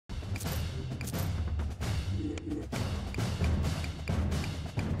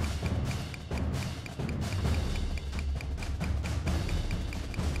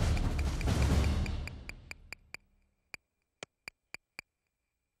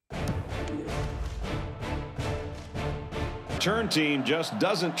Return team just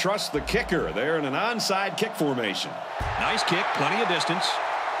doesn't trust the kicker. They're in an onside kick formation. Nice kick, plenty of distance.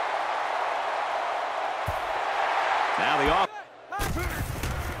 Now the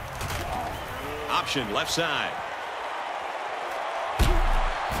option left side.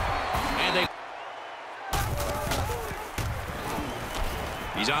 And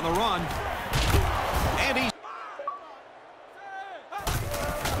he's on the run. And he's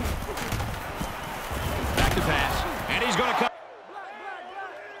back to pass. And he's going to cut.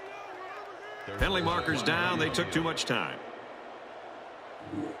 Penalty markers down. They took too much time.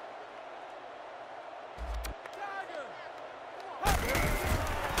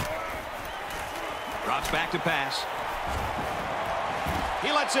 Drops back to pass.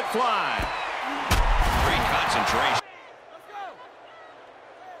 He lets it fly. Great concentration.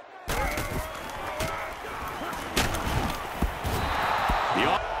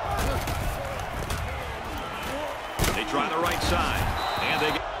 They try the right side. And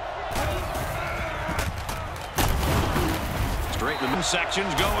they get straight in the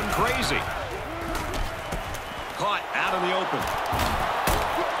sections going crazy. Caught out in the open.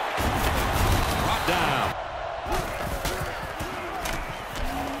 Brought down.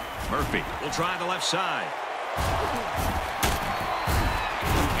 Murphy will try the left side.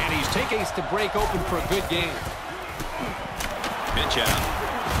 And he's taking to break open for a good game. pitch out.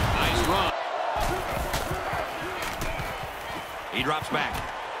 Nice run. He drops back.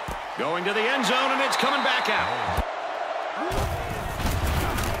 Going to the end zone, and it's coming back out.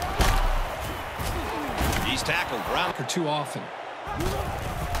 He's tackled around for too often.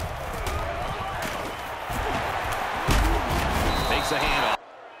 Takes the handoff.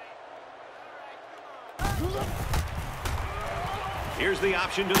 Here's the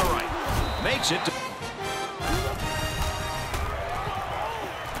option to the right. Makes it.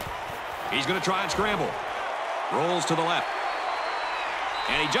 He's going to try and scramble. Rolls to the left.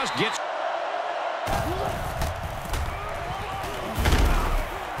 And he just gets.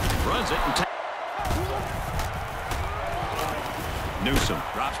 Runs it and Newsom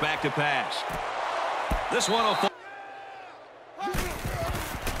drops back to pass. This one will fall.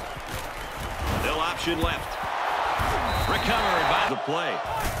 Still option left. Recovered by the play.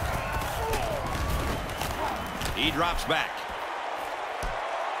 He drops back.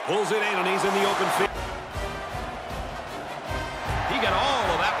 Pulls it in, and he's in the open field. He got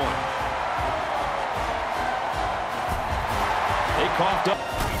all of that one. They coughed up.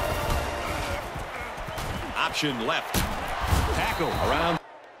 Option left. Tackle around.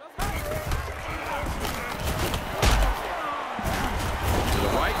 To the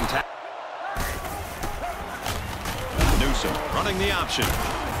right and tackle. Newsom running the option.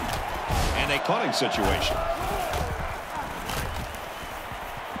 And a punting situation.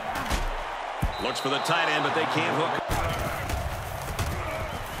 Looks for the tight end, but they can't hook.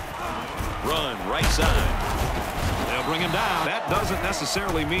 Run right side. They'll bring him down. That doesn't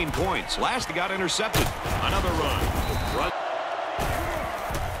necessarily mean points. Last he got intercepted. Another run.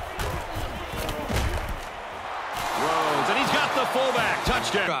 Throws, and he's got the fullback.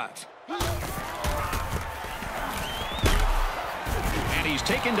 Touchdown. And he's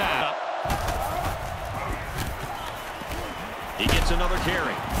taken down. He gets another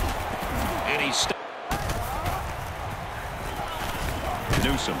carry. And he's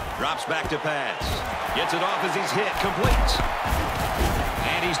Newsom drops back to pass. Gets it off as he's hit. Completes.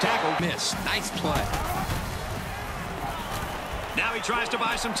 And he's tackled. Miss. Nice play. Now he tries to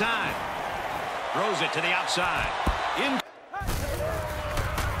buy some time. Throws it to the outside.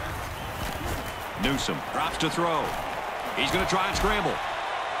 Newsom drops to throw. He's going to try and scramble.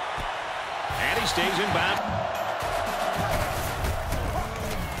 And he stays in bounds.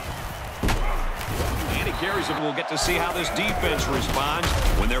 Carries it. We'll get to see how this defense responds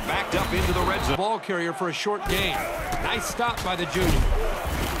when they're backed up into the red zone. Ball carrier for a short gain. Nice stop by the junior.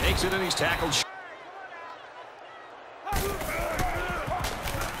 Takes it and he's tackled.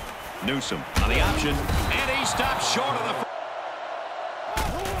 Newsom on the option, and he stops short of the.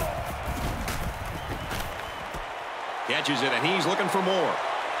 Catches it, and he's looking for more.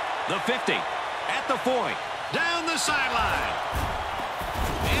 The 50 at the point, down the sideline,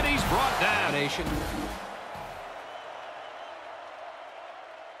 and he's brought down. Nation.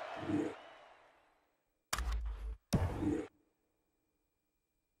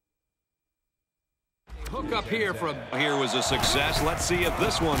 Hook up here for a... Here was a success. Let's see if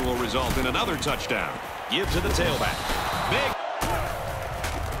this one will result in another touchdown. Give to the tailback. Big.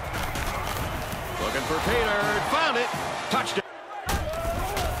 Looking for Peter. Found it. Touchdown.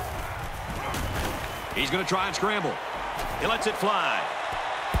 He's going to try and scramble. He lets it fly.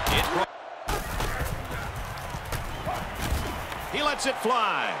 It's He lets it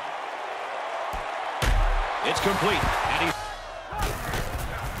fly. It's complete. And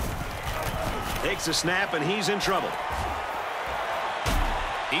he takes a snap, and he's in trouble.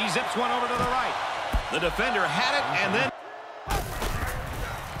 He zips one over to the right. The defender had it, and then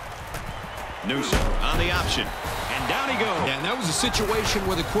Newsom on the option. And down he goes. Yeah, and that was a situation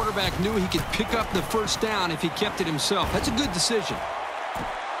where the quarterback knew he could pick up the first down if he kept it himself. That's a good decision.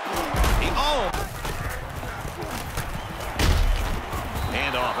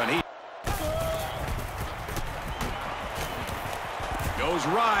 Hand off, and he goes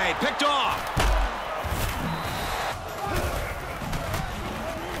right. Picked off.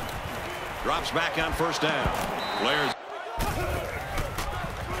 Drops back on first down. Blair's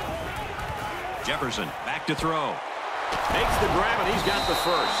Jefferson back to throw. Makes the grab, and he's got the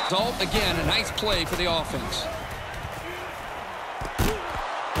first. Result, again, a nice play for the offense.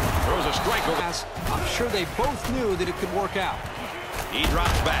 Throws a strike over. I'm sure they both knew that it could work out. He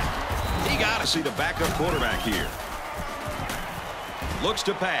drops back. He got to see the backup quarterback here. Looks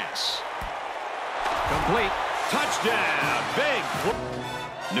to pass. Complete. Touchdown. Big.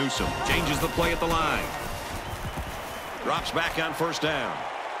 Newsom changes the play at the line. Drops back on first down.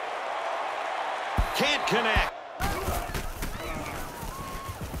 Can't connect.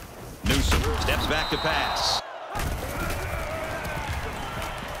 Newsom steps back to pass.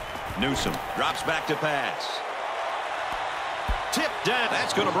 Newsom drops back to pass. Tip down.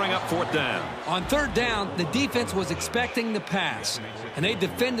 That's going to bring up fourth down. On third down, the defense was expecting the pass, and they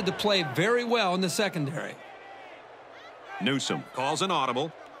defended the play very well in the secondary. Newsom calls an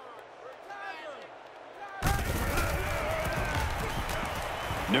audible.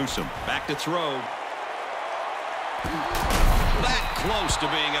 Newsom back to throw. That close to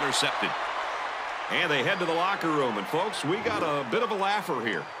being intercepted. And they head to the locker room. And, folks, we got a bit of a laugher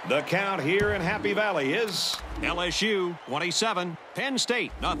here. The count here in Happy Valley is LSU 27, Penn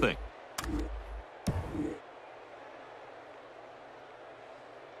State 0.